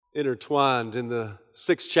Intertwined in the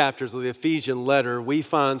 6 chapters of the Ephesian letter, we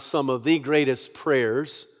find some of the greatest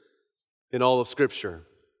prayers in all of Scripture.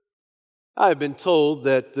 I have been told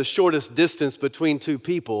that the shortest distance between two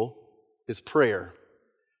people is prayer.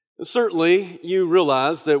 And certainly, you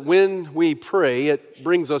realize that when we pray, it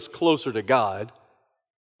brings us closer to God.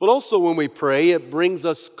 But also when we pray, it brings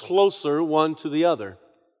us closer one to the other.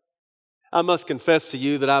 I must confess to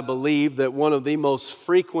you that I believe that one of the most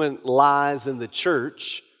frequent lies in the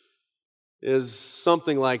church is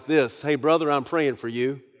something like this. Hey, brother, I'm praying for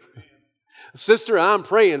you. Sister, I'm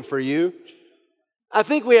praying for you. I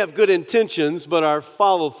think we have good intentions, but our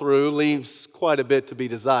follow-through leaves quite a bit to be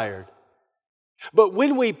desired. But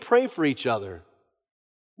when we pray for each other,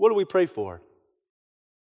 what do we pray for?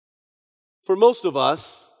 For most of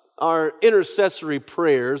us, our intercessory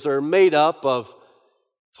prayers are made up of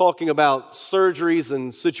talking about surgeries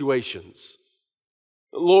and situations.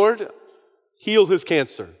 Lord, heal his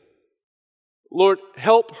cancer. Lord,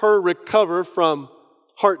 help her recover from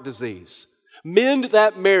heart disease. Mend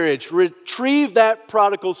that marriage. Retrieve that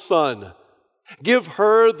prodigal son. Give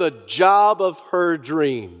her the job of her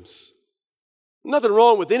dreams. Nothing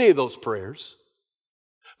wrong with any of those prayers.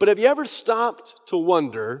 But have you ever stopped to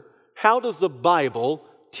wonder, how does the Bible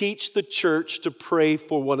teach the church to pray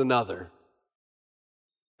for one another?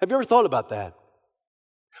 Have you ever thought about that?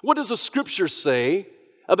 What does the Scripture say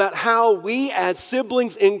about how we as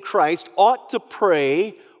siblings in Christ ought to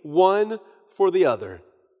pray one for the other?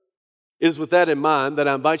 It is with that in mind that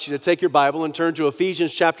I invite you to take your Bible and turn to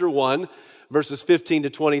Ephesians chapter 1, verses 15 to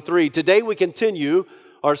 23. Today we continue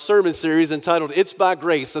our sermon series entitled, It's by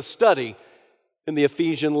Grace, a study in the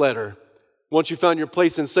Ephesian letter. Once you found your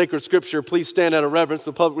place in sacred Scripture, please stand out of reverence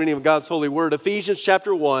to the public reading of God's holy word. Ephesians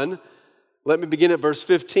chapter 1, let me begin at verse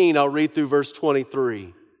 15. I'll read through verse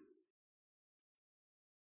 23.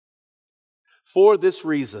 For this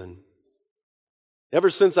reason, ever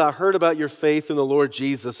since I heard about your faith in the Lord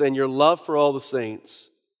Jesus and your love for all the saints,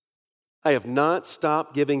 I have not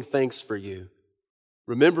stopped giving thanks for you,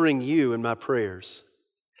 remembering you in my prayers.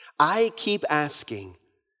 I keep asking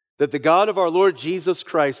that the God of our Lord Jesus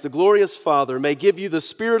Christ, the glorious Father, may give you the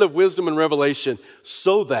spirit of wisdom and revelation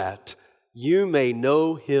so that you may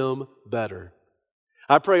know him better.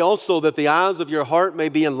 I pray also that the eyes of your heart may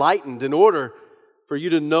be enlightened in order for you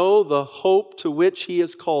to know the hope to which he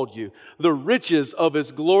has called you, the riches of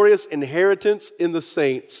his glorious inheritance in the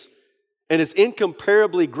saints, and his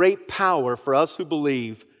incomparably great power for us who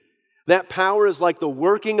believe. That power is like the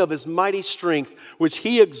working of his mighty strength, which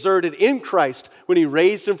he exerted in Christ when he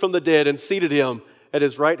raised him from the dead and seated him at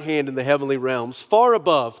his right hand in the heavenly realms, far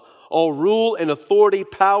above all rule and authority,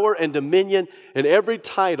 power and dominion, and every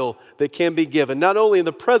title that can be given, not only in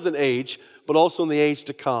the present age, but also in the age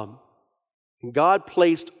to come. And God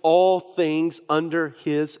placed all things under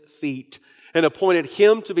his feet and appointed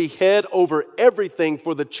him to be head over everything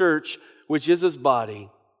for the church, which is his body,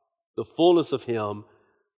 the fullness of him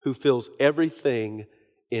who fills everything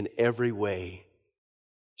in every way.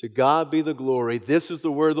 To God be the glory. This is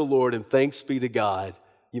the word of the Lord, and thanks be to God.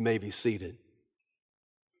 You may be seated.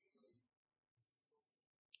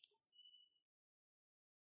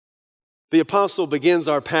 The apostle begins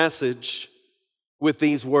our passage with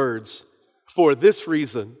these words, for this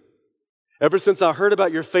reason, ever since I heard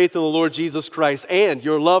about your faith in the Lord Jesus Christ and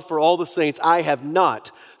your love for all the saints, I have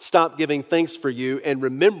not stopped giving thanks for you and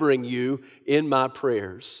remembering you in my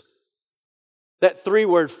prayers. That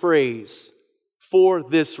 3-word phrase, for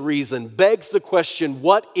this reason, begs the question,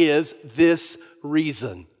 what is this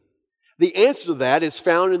reason? The answer to that is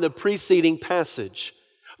found in the preceding passage.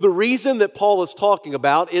 The reason that Paul is talking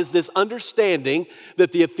about is this understanding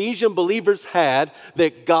that the Ephesian believers had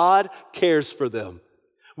that God cares for them.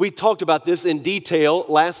 We talked about this in detail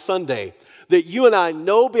last Sunday, that you and I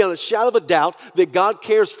know beyond a shadow of a doubt that God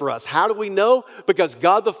cares for us. How do we know? Because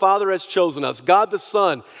God the Father has chosen us, God the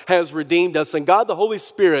Son has redeemed us, and God the Holy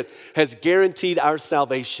Spirit has guaranteed our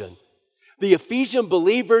salvation. The Ephesian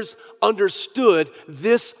believers understood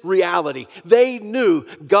this reality. They knew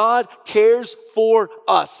God cares for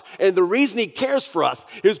us. And the reason he cares for us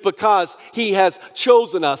is because he has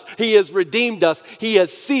chosen us. He has redeemed us. He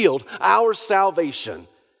has sealed our salvation.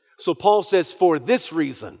 So Paul says, for this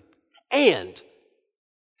reason, and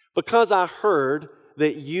because I heard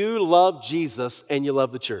that you love Jesus and you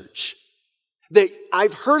love the church, that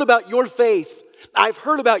I've heard about your faith, I've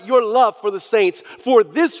heard about your love for the saints. For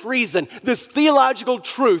this reason, this theological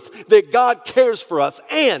truth that God cares for us,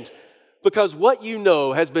 and because what you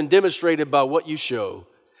know has been demonstrated by what you show,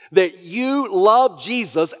 that you love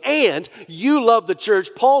Jesus and you love the church,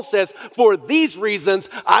 Paul says, for these reasons,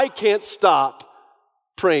 I can't stop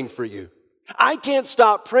praying for you. I can't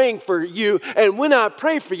stop praying for you. And when I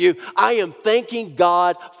pray for you, I am thanking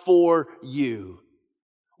God for you.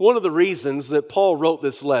 One of the reasons that Paul wrote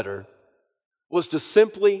this letter was to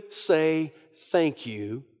simply say thank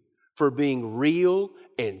you for being real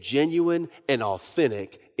and genuine and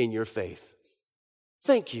authentic in your faith.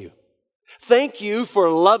 Thank you. Thank you for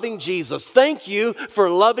loving Jesus. Thank you for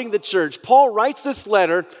loving the church. Paul writes this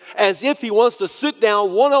letter as if he wants to sit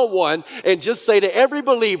down one-on-one and just say to every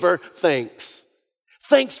believer, thanks.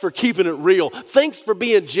 Thanks for keeping it real. Thanks for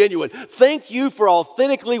being genuine. Thank you for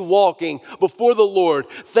authentically walking before the Lord.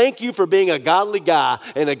 Thank you for being a godly guy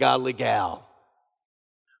and a godly gal.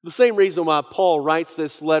 The same reason why Paul writes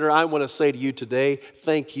this letter, I want to say to you today,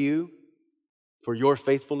 thank you for your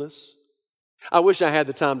faithfulness. I wish I had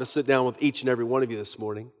the time to sit down with each and every one of you this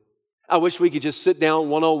morning. I wish we could just sit down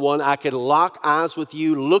one-on-one. I could lock eyes with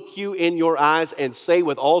you, look you in your eyes, and say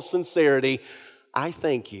with all sincerity, I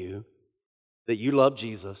thank you that you love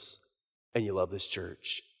Jesus and you love this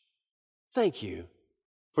church. Thank you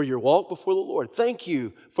for your walk before the Lord. Thank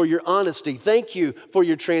you for your honesty. Thank you for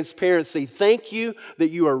your transparency. Thank you that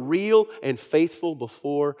you are real and faithful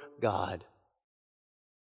before God.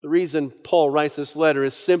 The reason Paul writes this letter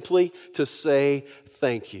is simply to say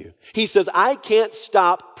thank you. He says, I can't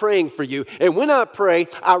stop praying for you. And when I pray,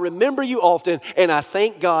 I remember you often and I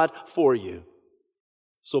thank God for you.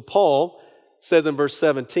 So Paul says in verse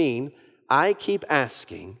 17, I keep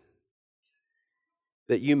asking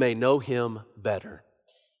that you may know him better.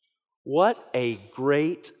 What a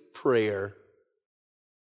great prayer.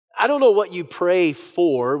 I don't know what you pray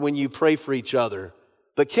for when you pray for each other.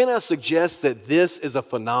 But can I suggest that this is a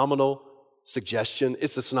phenomenal suggestion?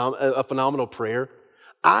 It's a phenomenal prayer.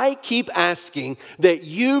 I keep asking that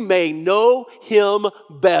you may know him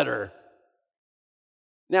better.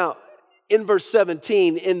 Now, in verse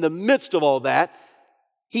 17, in the midst of all that,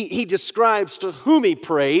 he describes to whom he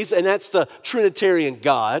prays, and that's the Trinitarian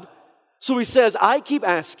God. So he says, I keep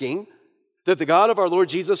asking that the God of our Lord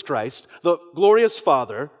Jesus Christ, the glorious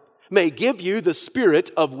Father, may give you the spirit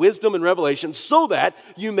of wisdom and revelation so that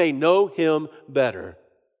you may know him better.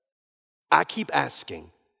 I keep asking.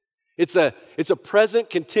 It's a present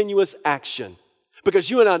continuous action because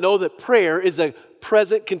you and I know that prayer is a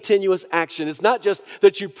present continuous action. It's not just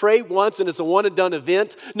that you pray once and it's a one and done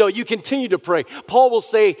event. No, you continue to pray. Paul will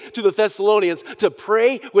say to the Thessalonians to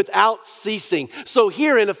pray without ceasing. So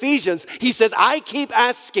here in Ephesians, he says, I keep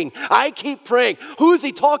asking, I keep praying. Who is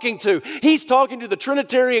he talking to? He's talking to the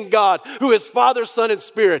Trinitarian God who is Father, Son, and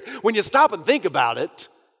Spirit. When you stop and think about it,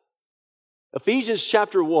 Ephesians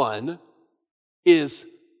chapter 1 is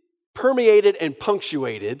permeated and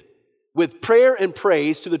punctuated with prayer and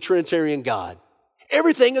praise to the Trinitarian God.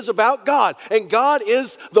 Everything is about God, and God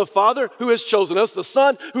is the Father who has chosen us, the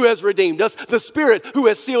Son who has redeemed us, the Spirit who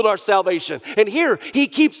has sealed our salvation. And here he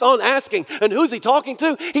keeps on asking, and who's he talking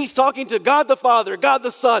to? He's talking to God the Father, God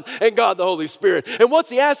the Son, and God the Holy Spirit. And what's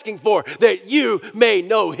he asking for? That you may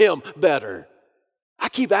know him better. I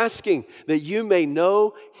keep asking that you may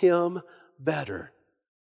know him better.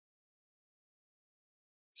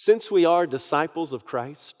 Since we are disciples of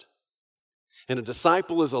Christ, and a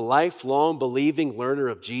disciple is a lifelong believing learner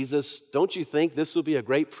of Jesus, don't you think this will be a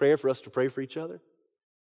great prayer for us to pray for each other?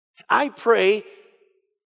 I pray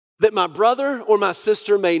that my brother or my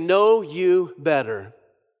sister may know you better.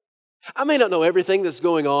 I may not know everything that's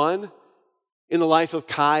going on in the life of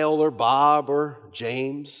Kyle or Bob or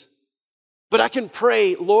James, but I can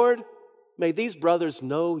pray, Lord, may these brothers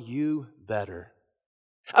know you better.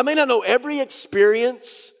 I may not know every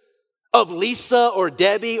experience of Lisa or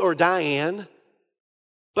Debbie or Diane,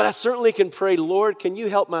 but I certainly can pray, Lord, can you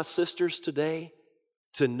help my sisters today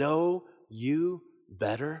to know you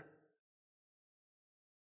better?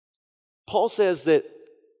 Paul says that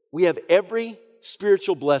we have every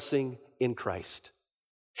spiritual blessing in Christ.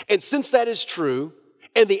 And since that is true,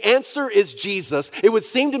 and the answer is Jesus, it would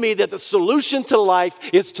seem to me that the solution to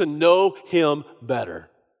life is to know him better.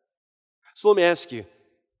 So let me ask you,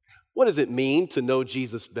 what does it mean to know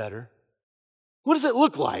Jesus better? What does it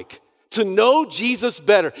look like to know Jesus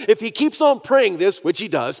better? If he keeps on praying this, which he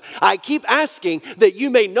does, I keep asking that you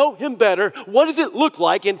may know him better. What does it look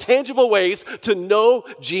like in tangible ways to know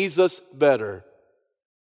Jesus better?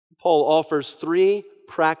 Paul offers 3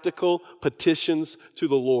 practical petitions to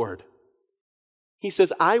the Lord. He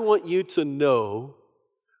says, I want you to know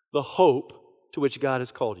the hope to which God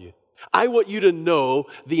has called you. I want you to know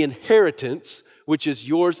the inheritance which is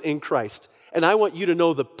yours in Christ. And I want you to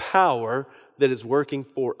know the power that is working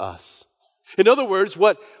for us. In other words,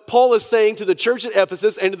 what Paul is saying to the church at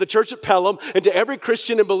Ephesus and to the church at Pelham and to every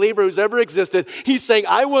Christian and believer who's ever existed, he's saying,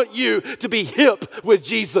 I want you to be hip with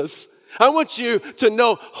Jesus. I want you to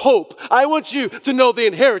know hope. I want you to know the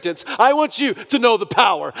inheritance. I want you to know the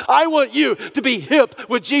power. I want you to be hip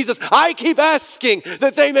with Jesus. I keep asking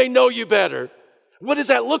that they may know you better. What does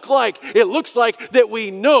that look like? It looks like that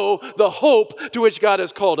we know the hope to which God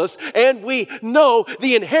has called us, and we know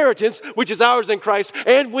the inheritance which is ours in Christ,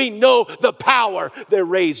 and we know the power that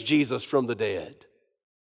raised Jesus from the dead.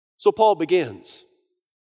 So Paul begins,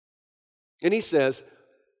 and he says,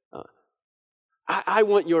 I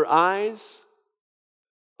want your eyes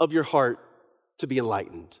of your heart to be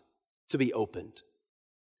enlightened, to be opened.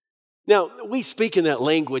 Now, we speak in that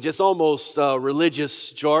language. It's almost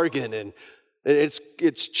religious jargon, and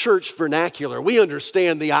it's church vernacular. We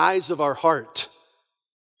understand the eyes of our heart.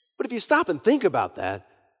 But if you stop and think about that,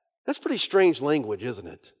 that's pretty strange language, isn't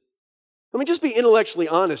it? I mean, just be intellectually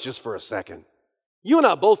honest just for a second. You and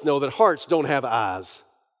I both know that hearts don't have eyes.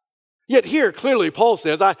 Yet here, clearly, Paul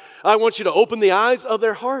says, I want you to open the eyes of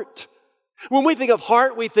their heart. When we think of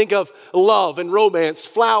heart, we think of love and romance,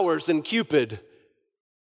 flowers and Cupid.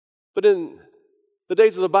 But in the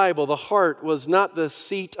days of the Bible, the heart was not the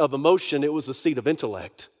seat of emotion, it was the seat of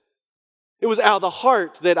intellect. It was out of the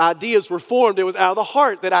heart that ideas were formed. It was out of the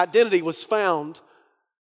heart that identity was found.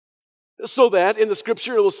 So that in the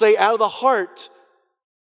scripture it will say, out of the heart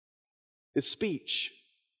is speech.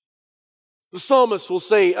 The psalmist will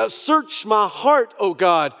say, search my heart, O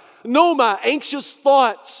God. Know my anxious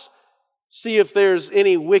thoughts. See if there's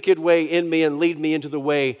any wicked way in me and lead me into the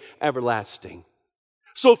way everlasting.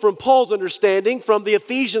 So from Paul's understanding, from the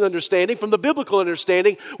Ephesian understanding, from the biblical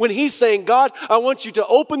understanding, when he's saying, God, I want you to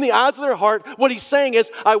open the eyes of their heart, what he's saying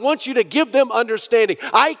is, I want you to give them understanding.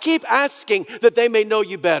 I keep asking that they may know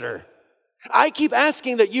you better. I keep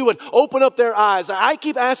asking that you would open up their eyes. I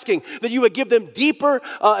keep asking that you would give them deeper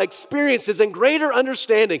experiences and greater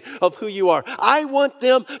understanding of who you are. I want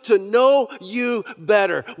them to know you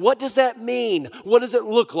better. What does that mean? What does it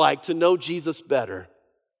look like to know Jesus better?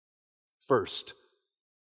 First,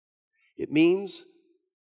 it means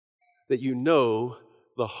that you know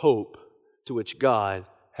the hope to which God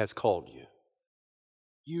has called you.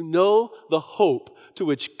 You know the hope to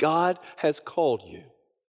which God has called you.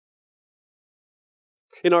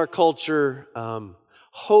 In our culture,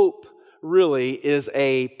 hope really is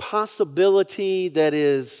a possibility that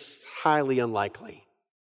is highly unlikely.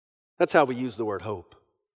 That's how we use the word hope.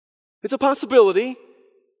 It's a possibility,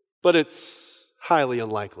 but it's highly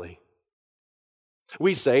unlikely.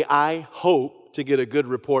 We say, I hope to get a good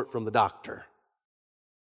report from the doctor.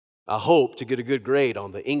 I hope to get a good grade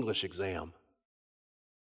on the English exam.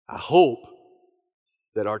 I hope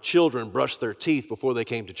that our children brush their teeth before they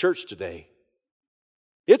came to church today.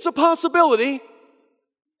 It's a possibility,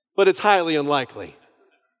 but it's highly unlikely,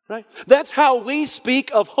 right? That's how we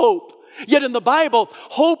speak of hope. Yet in the Bible,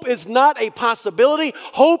 hope is not a possibility.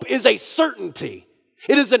 Hope is a certainty.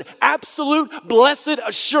 It is an absolute blessed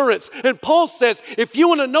assurance. And Paul says, if you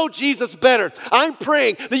want to know Jesus better, I'm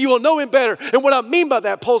praying that you will know him better. And what I mean by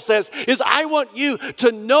that, Paul says, is I want you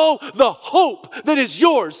to know the hope that is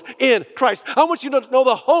yours in Christ. I want you to know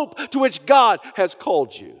the hope to which God has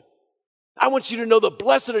called you. I want you to know the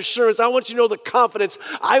blessed assurance. I want you to know the confidence.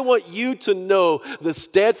 I want you to know the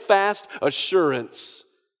steadfast assurance,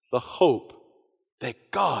 the hope that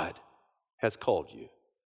God has called you.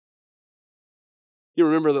 You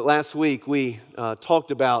remember that last week we talked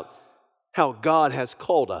about how God has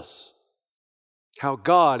called us, how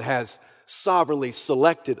God has sovereignly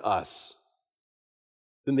selected us.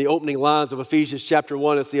 In the opening lines of Ephesians chapter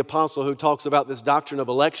 1, it's the apostle who talks about this doctrine of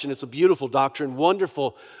election. It's a beautiful doctrine,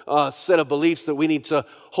 wonderful set of beliefs that we need to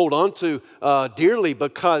hold on to dearly,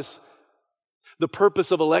 because the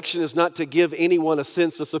purpose of election is not to give anyone a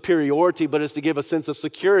sense of superiority, but is to give a sense of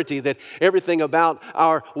security, that everything about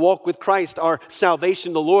our walk with Christ, our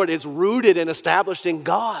salvation, the Lord, is rooted and established in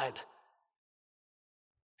God.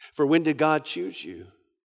 For when did God choose you?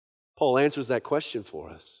 Paul answers that question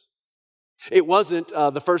for us. It wasn't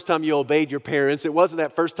the first time you obeyed your parents. It wasn't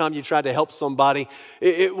that first time you tried to help somebody.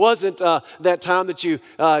 It wasn't that time that you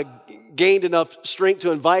gained enough strength to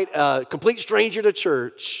invite a complete stranger to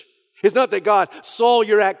church. It's not that God saw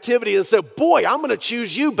your activity and said, boy, I'm going to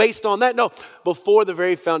choose you based on that. No, before the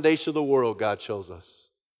very foundation of the world, God chose us.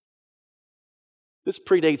 This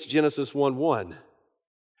predates Genesis 1:1.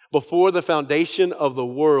 Before the foundation of the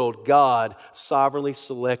world, God sovereignly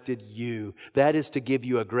selected you. That is to give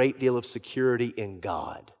you a great deal of security in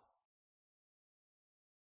God.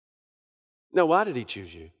 Now, why did he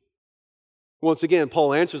choose you? Once again,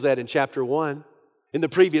 Paul answers that in chapter 1. In the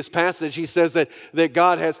previous passage, he says that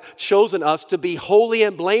God has chosen us to be holy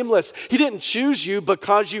and blameless. He didn't choose you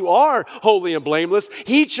because you are holy and blameless.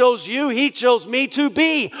 He chose you, he chose me to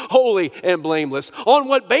be holy and blameless. On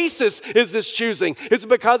what basis is this choosing? Is it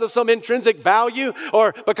because of some intrinsic value,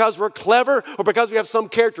 or because we're clever, or because we have some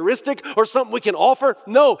characteristic or something we can offer?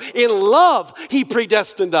 No, in love, he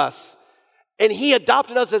predestined us. And he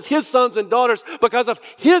adopted us as his sons and daughters because of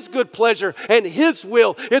his good pleasure and his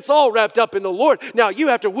will. It's all wrapped up in the Lord. Now, you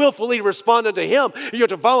have to willfully respond unto him. You have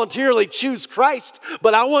to voluntarily choose Christ.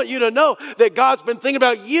 But I want you to know that God's been thinking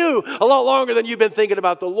about you a lot longer than you've been thinking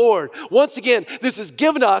about the Lord. Once again, this is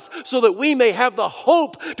given us so that we may have the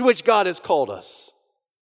hope to which God has called us.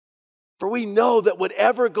 For we know that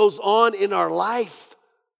whatever goes on in our life,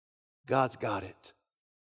 God's got it.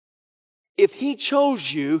 If he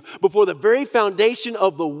chose you before the very foundation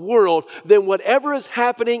of the world, then whatever is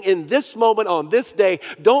happening in this moment on this day,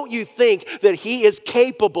 don't you think that he is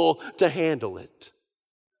capable to handle it?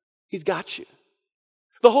 He's got you.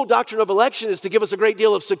 The whole doctrine of election is to give us a great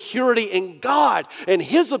deal of security in God and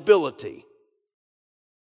his ability.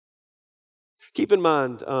 Keep in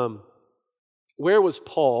mind, where was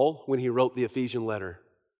Paul when he wrote the Ephesian letter?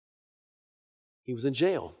 He was in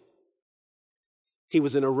jail. He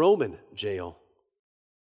was in a Roman jail.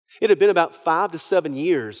 It had been about 5 to 7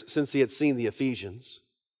 years since he had seen the Ephesians.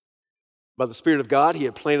 By the Spirit of God, he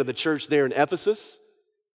had planted the church there in Ephesus.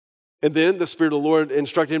 And then the Spirit of the Lord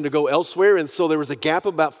instructed him to go elsewhere. And so there was a gap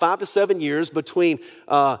of about 5 to 7 years between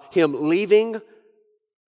him leaving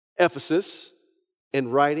Ephesus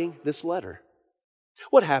and writing this letter.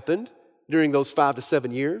 What happened during those 5 to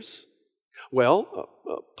 7 years? Well,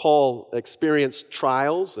 Paul experienced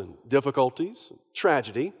trials and difficulties, and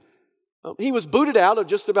tragedy. He was booted out of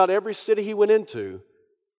just about every city he went into.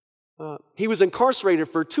 He was incarcerated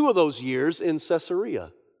for 2 of those years in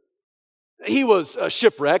Caesarea. He was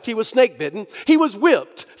shipwrecked. He was snake bitten. He was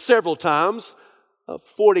whipped several times,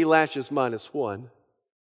 40 lashes minus 1.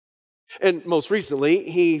 And most recently,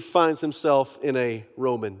 he finds himself in a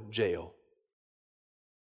Roman jail.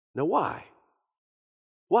 Now, why?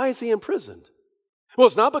 Why is he imprisoned? Well,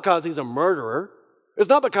 it's not because he's a murderer. It's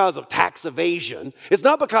not because of tax evasion. It's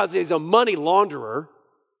not because he's a money launderer.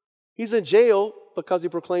 He's in jail because he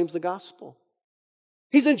proclaims the gospel.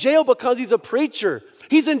 He's in jail because he's a preacher.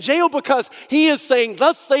 He's in jail because he is saying,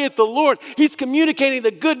 "Thus saith the Lord." He's communicating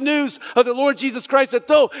the good news of the Lord Jesus Christ, that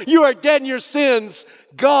though you are dead in your sins,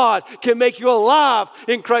 God can make you alive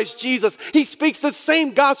in Christ Jesus. He speaks the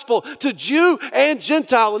same gospel to Jew and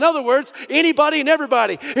Gentile. In other words, anybody and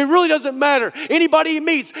everybody. It really doesn't matter. Anybody he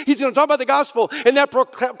meets, he's going to talk about the gospel, and that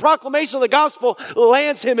proclamation of the gospel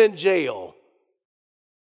lands him in jail.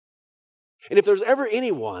 And if there's ever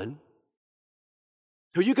anyone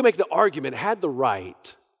who you can make the argument had the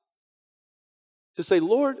right to say,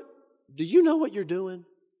 "Lord, do you know what you're doing?"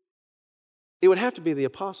 It would have to be the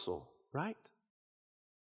apostle, right?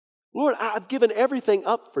 "Lord, I've given everything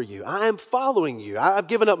up for you. I am following you. I've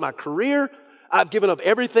given up my career. I've given up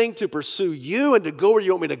everything to pursue you and to go where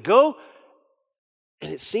you want me to go.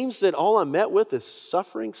 And it seems that all I'm met with is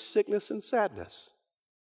suffering, sickness, and sadness.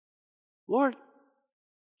 Lord,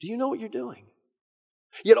 do you know what you're doing?"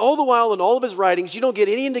 Yet all the while in all of his writings, you don't get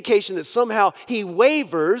any indication that somehow he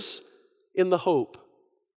wavers in the hope.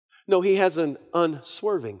 No, he has an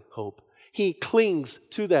unswerving hope. He clings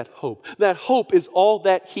to that hope. That hope is all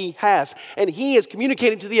that he has. And he is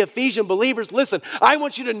communicating to the Ephesian believers, listen, I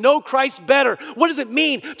want you to know Christ better. What does it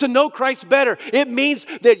mean to know Christ better? It means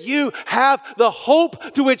that you have the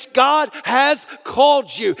hope to which God has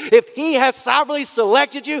called you. If he has sovereignly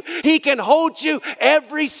selected you, he can hold you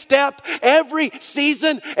every step, every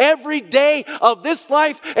season, every day of this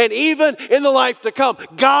life, and even in the life to come.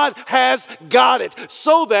 God has got it.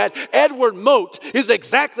 So that Edward Mote is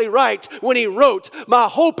exactly right when he wrote, "My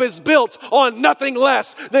hope is built on nothing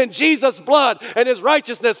less than Jesus' blood and his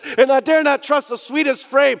righteousness. And I dare not trust the sweetest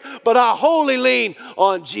frame, but I wholly lean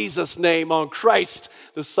on Jesus' name, on Christ,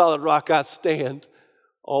 the solid rock I stand.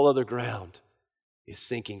 All other ground is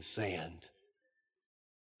sinking sand."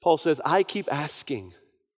 Paul says, I keep asking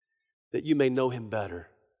that you may know him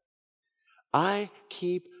better. I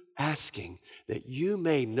keep asking that you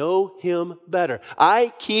may know him better.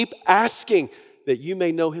 I keep asking that you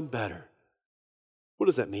may know him better. What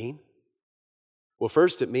does that mean? Well,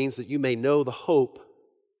 first, it means that you may know the hope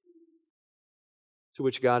to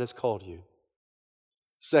which God has called you.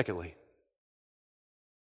 Secondly,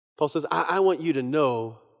 Paul says, I want you to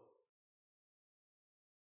know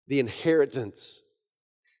the inheritance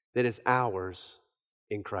that is ours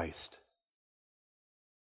in Christ.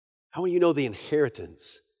 I want you to know the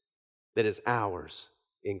inheritance that is ours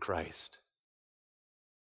in Christ.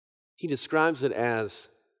 he describes it as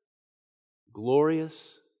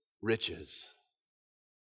glorious riches.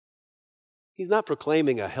 He's not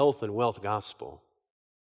proclaiming a health and wealth gospel.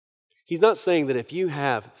 He's not saying that if you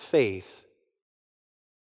have faith,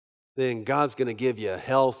 then God's going to give you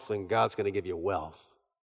health and God's going to give you wealth.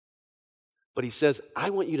 But he says, I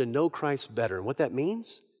want you to know Christ better. And what that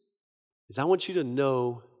means is I want you to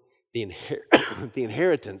know the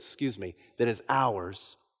inheritance, that is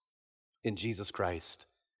ours in Jesus Christ.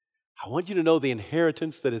 I want you to know the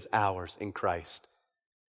inheritance that is ours in Christ.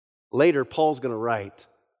 Later, Paul's going to write,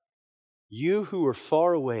 you who are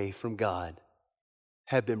far away from God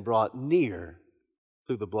have been brought near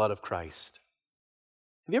through the blood of Christ.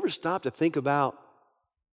 Have you ever stopped to think about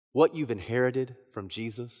what you've inherited from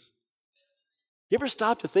Jesus? You ever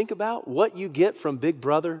stop to think about what you get from Big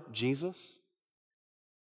Brother Jesus?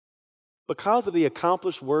 Because of the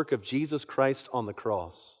accomplished work of Jesus Christ on the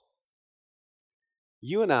cross,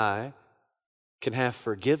 you and I can have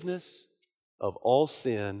forgiveness of all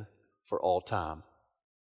sin for all time.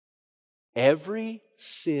 Every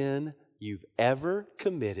sin you've ever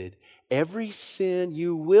committed, every sin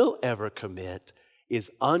you will ever commit, is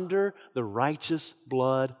under the righteous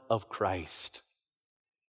blood of Christ.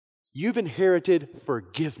 You've inherited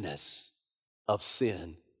forgiveness of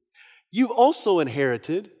sin. You've also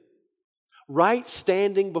inherited right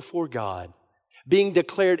standing before God, being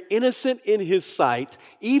declared innocent in His sight,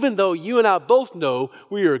 even though you and I both know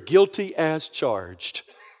we are guilty as charged.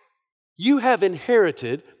 You have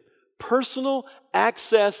inherited personal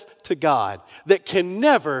access to God that can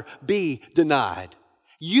never be denied.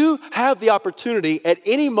 You have the opportunity at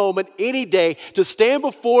any moment, any day, to stand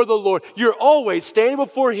before the Lord. You're always standing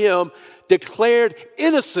before Him, declared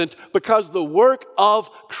innocent because of the work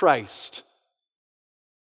of Christ.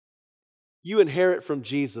 You inherit from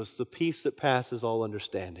Jesus the peace that passes all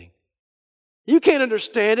understanding. You can't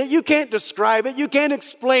understand it. You can't describe it. You can't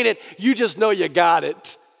explain it. You just know you got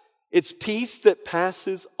it. It's peace that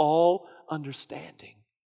passes all understanding.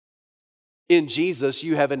 In Jesus,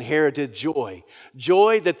 you have inherited joy.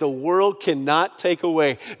 Joy that the world cannot take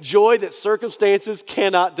away. Joy that circumstances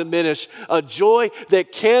cannot diminish. A joy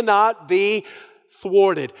that cannot be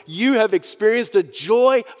thwarted. You have experienced a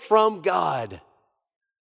joy from God.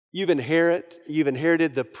 You've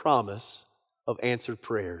inherited the promise of answered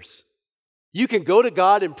prayers. You can go to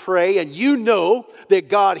God and pray, and you know that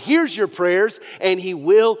God hears your prayers and He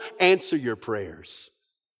will answer your prayers.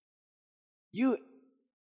 You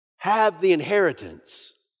have the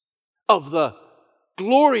inheritance of the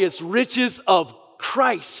glorious riches of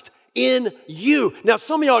Christ in you. Now,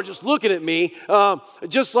 some of y'all are just looking at me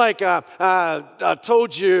just like I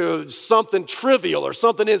told you something trivial or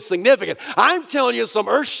something insignificant. I'm telling you some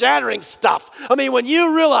earth-shattering stuff. I mean, when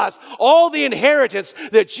you realize all the inheritance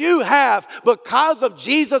that you have because of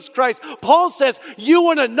Jesus Christ, Paul says you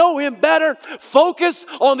want to know Him better, focus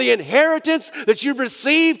on the inheritance that you've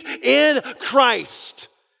received in Christ,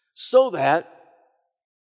 so that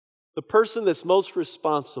the person that's most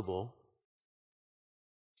responsible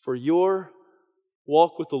for your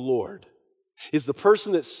walk with the Lord is the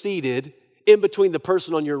person that's seated in between the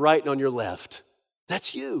person on your right and on your left.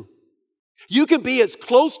 That's you. You can be as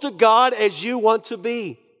close to God as you want to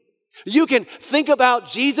be. You can think about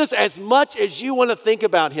Jesus as much as you want to think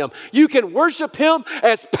about Him. You can worship Him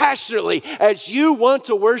as passionately as you want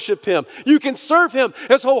to worship Him. You can serve Him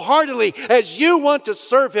as wholeheartedly as you want to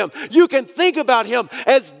serve Him. You can think about Him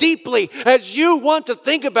as deeply as you want to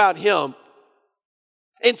think about Him.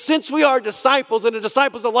 And since we are disciples and the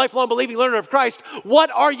disciples of lifelong believing learner of Christ,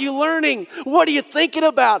 what are you learning? What are you thinking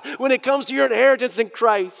about when it comes to your inheritance in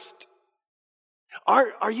Christ?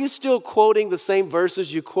 Are you still quoting the same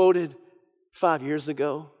verses you quoted 5 years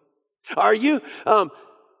ago? Are you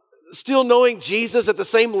still knowing Jesus at the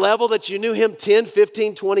same level that you knew Him 10,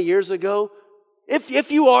 15, 20 years ago?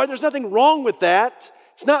 If you are, there's nothing wrong with that.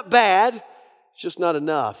 It's not bad. It's just not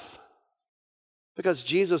enough. Because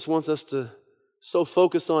Jesus wants us to so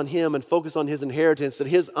focus on Him and focus on His inheritance that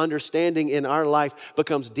His understanding in our life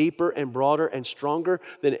becomes deeper and broader and stronger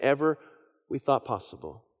than ever we thought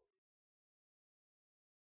possible.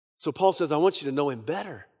 So Paul says, I want you to know Him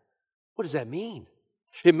better. What does that mean?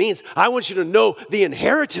 It means I want you to know the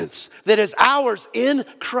inheritance that is ours in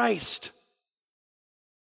Christ.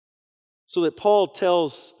 So that Paul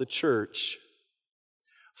tells the church,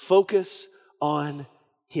 focus on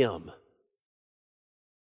Him.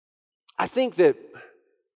 I think that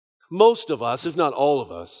most of us, if not all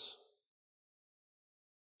of us,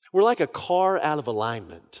 we're like a car out of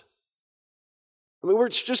alignment. I mean, we're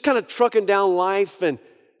just kind of trucking down life, and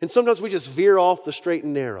sometimes we just veer off the straight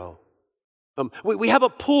and narrow. We have a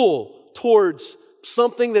pull towards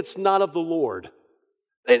something that's not of the Lord.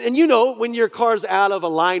 And you know, when your car's out of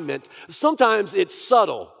alignment, sometimes it's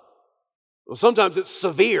subtle. Well, sometimes it's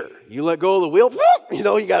severe. You let go of the wheel, you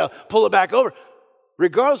know, you got to pull it back over.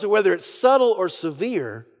 Regardless of whether it's subtle or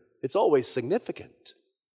severe, it's always significant.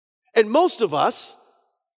 And most of us,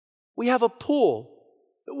 we have a pull.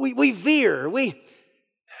 We veer. We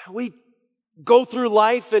go through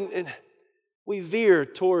life and we veer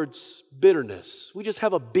towards bitterness. We just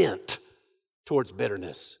have a bent towards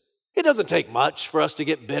bitterness. It doesn't take much for us to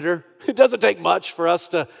get bitter. It doesn't take much for us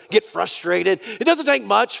to get frustrated. It doesn't take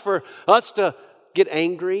much for us to get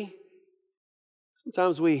angry.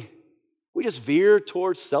 Sometimes we just veer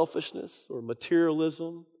towards selfishness or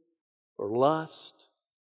materialism or lust.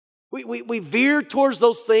 We veer towards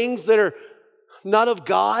those things that are not of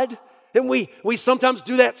God. And we sometimes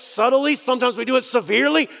do that subtly. Sometimes we do it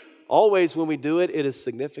severely. Always when we do it, it is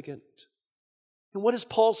significant. And what is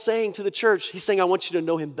Paul saying to the church? He's saying, I want you to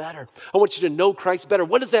know him better. I want you to know Christ better.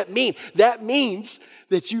 What does that mean? That means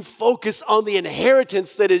that you focus on the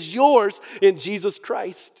inheritance that is yours in Jesus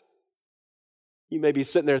Christ. You may be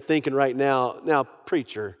sitting there thinking right now,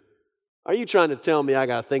 preacher, are you trying to tell me I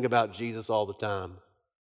got to think about Jesus all the time?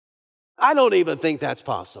 I don't even think that's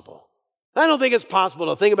possible. I don't think it's possible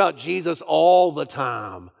to think about Jesus all the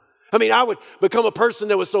time. I mean, I would become a person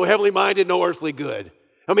that was so heavenly minded, no earthly good.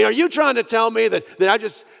 I mean, are you trying to tell me that I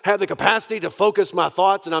just have the capacity to focus my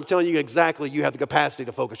thoughts? And I'm telling you exactly, you have the capacity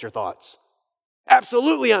to focus your thoughts.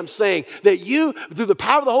 Absolutely, I'm saying that you, through the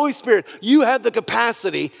power of the Holy Spirit, you have the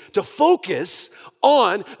capacity to focus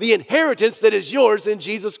on the inheritance that is yours in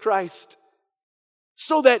Jesus Christ.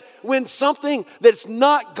 So that when something that's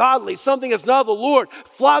not godly, something that's not of the Lord,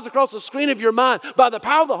 flies across the screen of your mind, by the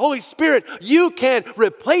power of the Holy Spirit, you can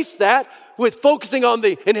replace that with focusing on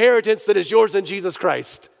the inheritance that is yours in Jesus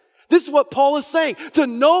Christ. This is what Paul is saying. To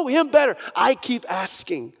know him better, I keep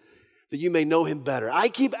asking that you may know him better. I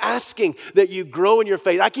keep asking that you grow in your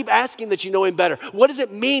faith. I keep asking that you know him better. What does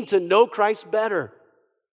it mean to know Christ better?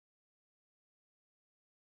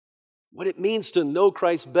 What it means to know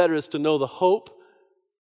Christ better is to know the hope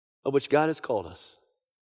of which God has called us.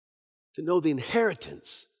 To know the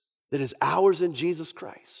inheritance that is ours in Jesus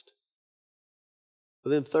Christ. But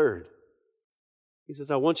then third, he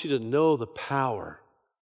says, I want you to know the power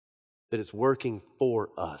that is working for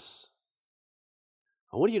us.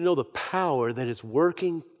 I want you to know the power that is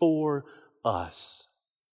working for us.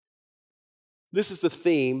 This is the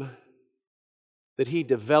theme that he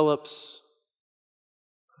develops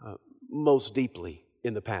most deeply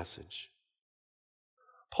in the passage.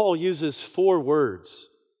 Paul uses 4 words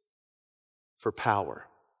for power.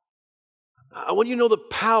 I want you to know the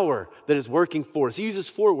power that is working for us. He uses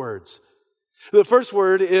 4 words. The first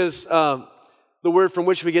word is the word from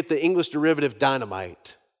which we get the English derivative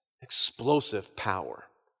dynamite, explosive power.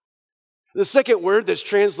 The second word that's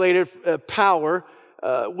translated power,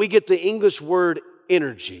 we get the English word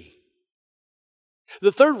energy.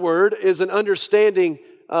 The third word is an understanding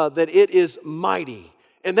that it is mighty.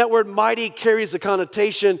 And that word mighty carries the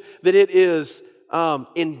connotation that it is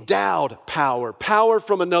endowed power, power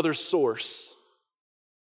from another source.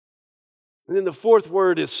 And then the fourth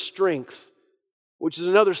word is strength, which is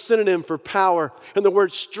another synonym for power. And the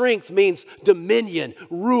word strength means dominion,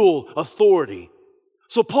 rule, authority.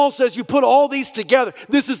 So Paul says you put all these together.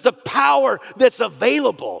 This is the power that's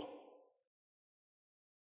available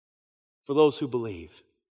for those who believe.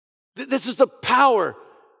 This is the power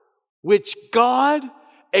which God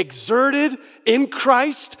exerted in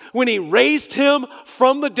Christ when he raised him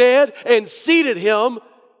from the dead and seated him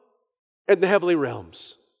in the heavenly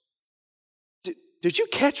realms. Did you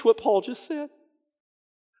catch what Paul just said?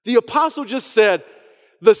 The apostle just said,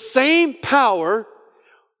 the same power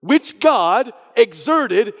which God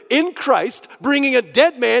exerted in Christ, bringing a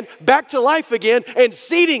dead man back to life again and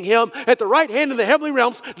seating him at the right hand of the heavenly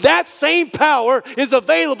realms, that same power is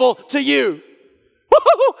available to you.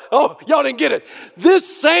 Oh, y'all didn't get it.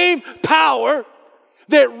 This same power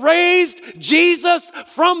that raised Jesus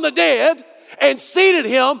from the dead and seated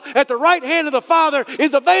him at the right hand of the Father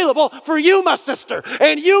is available for you, my sister,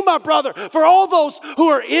 and you, my brother, for all those who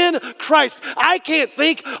are in Christ. I can't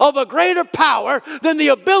think of a greater power than the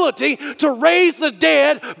ability to raise the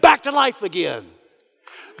dead back to life again.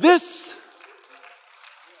 This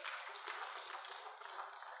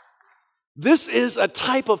is a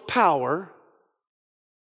type of power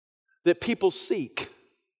that people seek,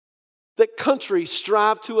 that countries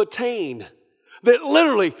strive to attain, that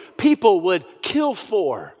literally people would kill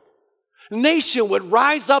for. Nation would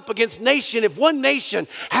rise up against nation if one nation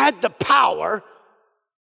had the power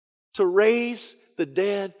to raise the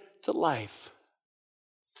dead to life.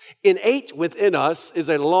 Innate within us is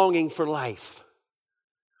a longing for life.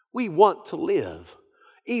 We want to live.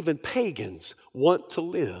 Even pagans want to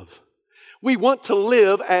live. We want to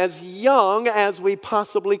live as young as we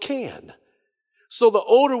possibly can. So the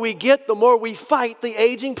older we get, the more we fight the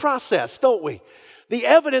aging process, don't we? The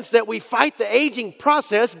evidence that we fight the aging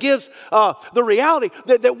process gives the reality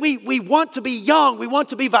that we want to be young, we want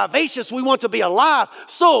to be vivacious, we want to be alive.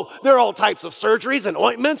 So there are all types of surgeries and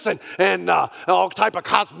ointments and all type of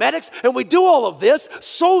cosmetics, and we do all of this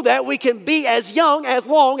so that we can be as young as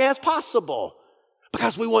long as possible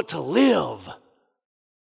because we want to live.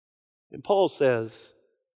 And Paul says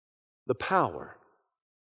the power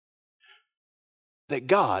that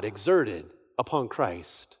God exerted upon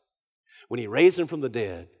Christ when he raised him from the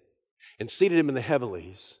dead and seated him in the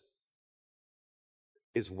heavenlies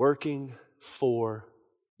is working for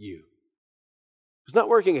you. It's not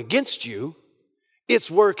working against you, it's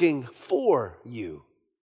working for you.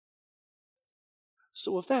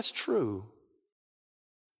 So if that's true,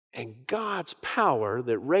 and God's power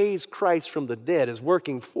that raised Christ from the dead is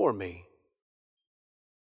working for me,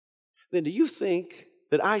 then do you think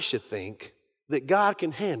that I should think that God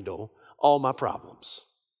can handle all my problems?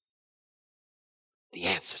 The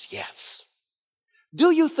answer is yes.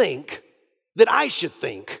 Do you think that I should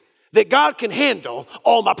think that God can handle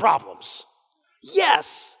all my problems?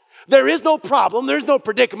 Yes. There is no problem, there is no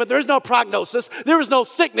predicament, there is no prognosis, there is no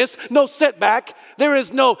sickness, no setback, there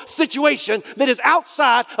is no situation that is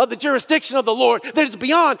outside of the jurisdiction of the Lord, that is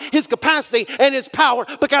beyond his capacity and his power,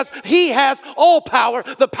 because he has all power.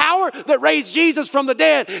 The power that raised Jesus from the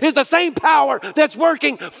dead is the same power that's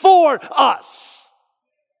working for us.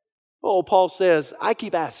 Oh, Paul says, I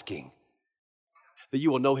keep asking that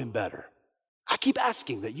you will know him better. I keep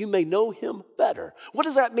asking that you may know him better. What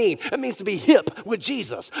does that mean? It means to be hip with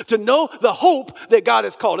Jesus, to know the hope that God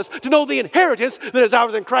has called us, to know the inheritance that is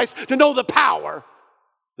ours in Christ, to know the power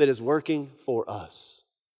that is working for us.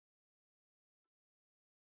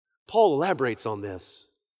 Paul elaborates on this.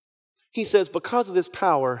 He says, because of this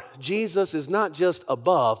power, Jesus is not just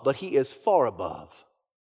above, but he is far above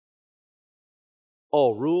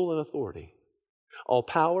all rule and authority, all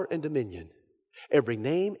power and dominion, every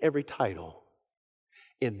name, every title,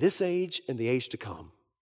 in this age and the age to come.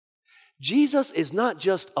 Jesus is not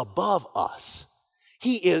just above us.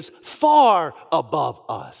 He is far above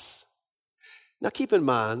us. Now keep in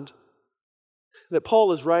mind that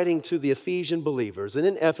Paul is writing to the Ephesian believers, and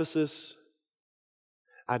in Ephesus,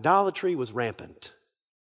 idolatry was rampant.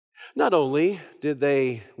 Not only did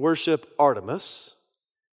they worship Artemis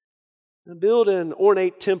and build an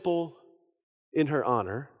ornate temple in her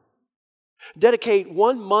honor, dedicate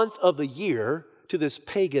 1 month of the year to this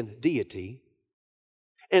pagan deity,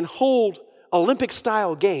 and hold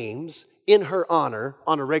Olympic-style games in her honor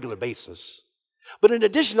on a regular basis. But in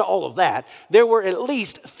addition to all of that, there were at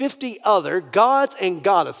least 50 other gods and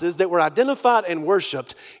goddesses that were identified and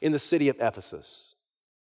worshiped in the city of Ephesus.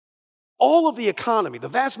 All of the economy, the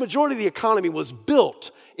vast majority of the economy was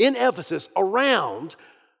built in Ephesus around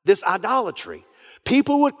this idolatry.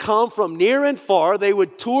 People would come from near and far. They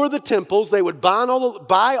would tour the temples. They would buy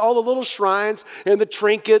all the little shrines and the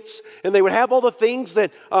trinkets, and they would have all the things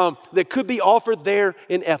that could be offered there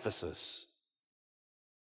in Ephesus.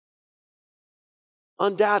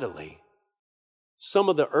 Undoubtedly, some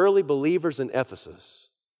of the early believers in Ephesus,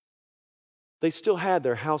 they still had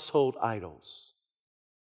their household idols.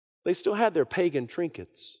 They still had their pagan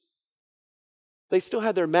trinkets. They still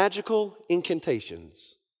had their magical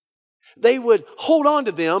incantations. They would hold on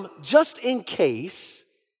to them just in case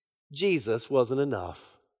Jesus wasn't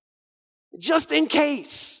enough. Just in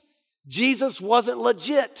case Jesus wasn't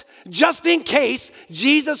legit. Just in case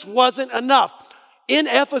Jesus wasn't enough. In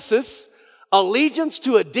Ephesus, allegiance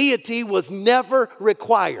to a deity was never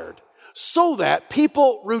required, so that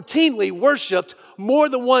people routinely worshiped more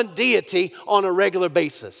than one deity on a regular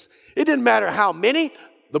basis. It didn't matter how many.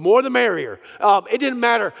 The more the merrier. It didn't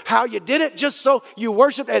matter how you did it, just so you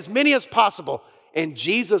worshiped as many as possible. And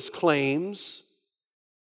Jesus claims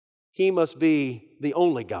he must be the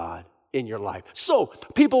only God in your life. So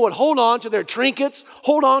people would hold on to their trinkets,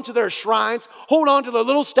 hold on to their shrines, hold on to their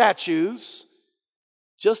little statues,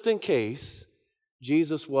 just in case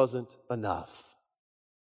Jesus wasn't enough.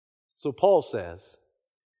 So Paul says,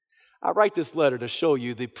 I write this letter to show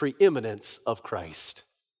you the preeminence of Christ.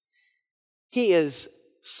 He is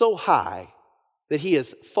so high that he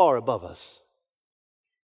is far above us.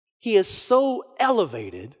 He is so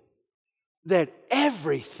elevated that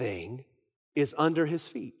everything is under his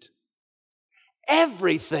feet.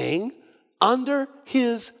 Everything under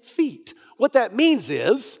his feet. What that means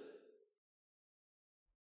is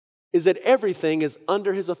is that everything is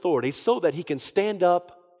under his authority so that he can stand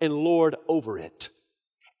up and lord over it.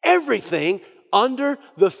 Everything under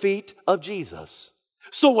the feet of Jesus.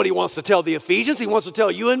 So what he wants to tell the Ephesians, he wants to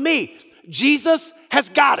tell you and me, Jesus has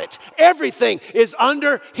got it. Everything is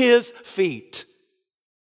under his feet.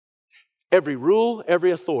 Every rule,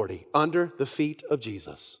 every authority under the feet of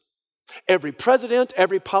Jesus. Every president,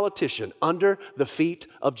 every politician under the feet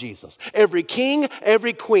of Jesus. Every king,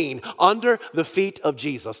 every queen under the feet of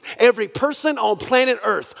Jesus. Every person on planet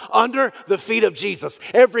Earth under the feet of Jesus.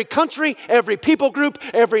 Every country, every people group,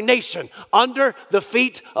 every nation under the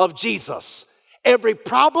feet of Jesus. Every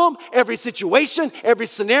problem, every situation, every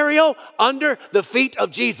scenario under the feet of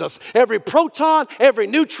Jesus. Every proton, every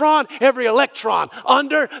neutron, every electron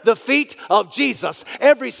under the feet of Jesus.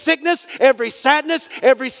 Every sickness, every sadness,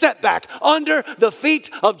 every setback under the feet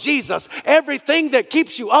of Jesus. Everything that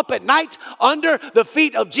keeps you up at night under the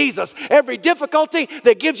feet of Jesus. Every difficulty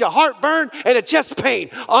that gives you heartburn and a chest pain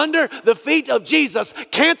under the feet of Jesus.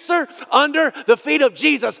 Cancer under the feet of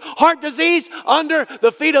Jesus. Heart disease under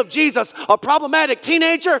the feet of Jesus. A problematic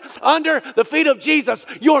teenager under the feet of Jesus.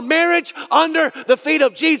 Your marriage under the feet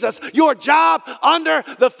of Jesus. Your job under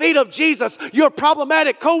the feet of Jesus. Your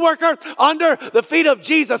problematic coworker under the feet of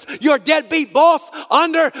Jesus. Your deadbeat boss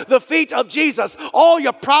under the feet of Jesus. All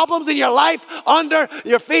your problems in your life under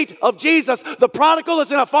your feet of Jesus. The prodigal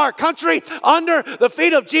is in a far country under the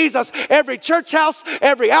feet of Jesus. Every church house,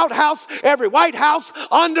 every outhouse, every White House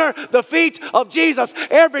under the feet of Jesus.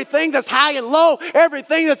 Everything that's high and low,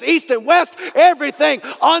 everything that's east and west, everything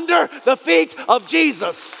under the feet of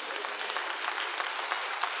Jesus.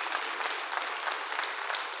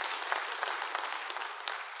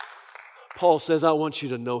 Paul says, I want you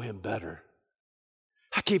to know him better.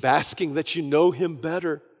 I keep asking that you know him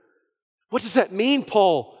better. What does that mean,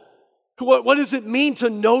 Paul? What does it mean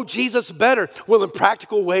to know Jesus better? Well, in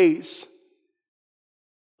practical ways,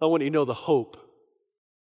 I want you to know the hope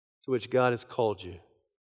to which God has called you.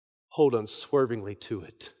 Hold unswervingly to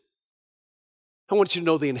it. I want you to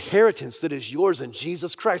know the inheritance that is yours in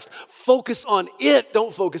Jesus Christ. Focus on it.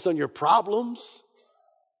 Don't focus on your problems.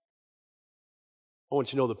 I want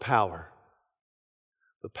you to know the power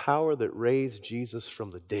that raised Jesus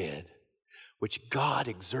from the dead, which God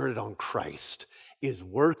exerted on Christ, is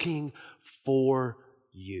working for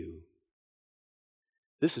you.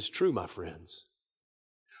 This is true, my friends.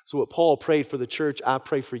 So what Paul prayed for the church, I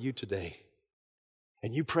pray for you today.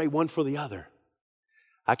 And you pray one for the other.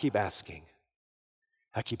 I keep asking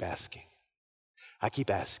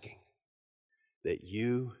that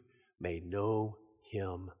you may know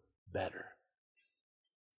him better.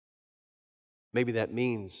 Maybe that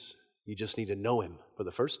means you just need to know him for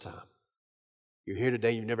the first time. You're here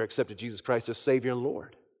today, you've never accepted Jesus Christ as Savior and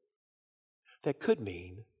Lord. That could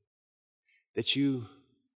mean that you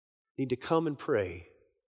need to come and pray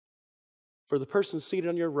for the person seated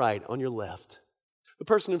on your right, on your left, the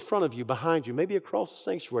person in front of you, behind you, maybe across the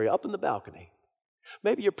sanctuary, up in the balcony.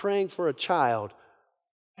 Maybe you're praying for a child.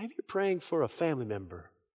 Maybe you're praying for a family member.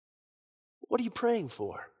 What are you praying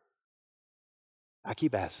for? I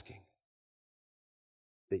keep asking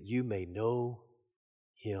that you may know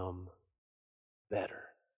him better.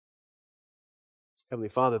 Heavenly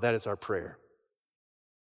Father, that is our prayer.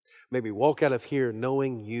 May we walk out of here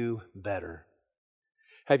knowing you better.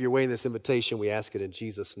 Have your way in this invitation. We ask it in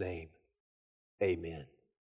Jesus' name. Amen.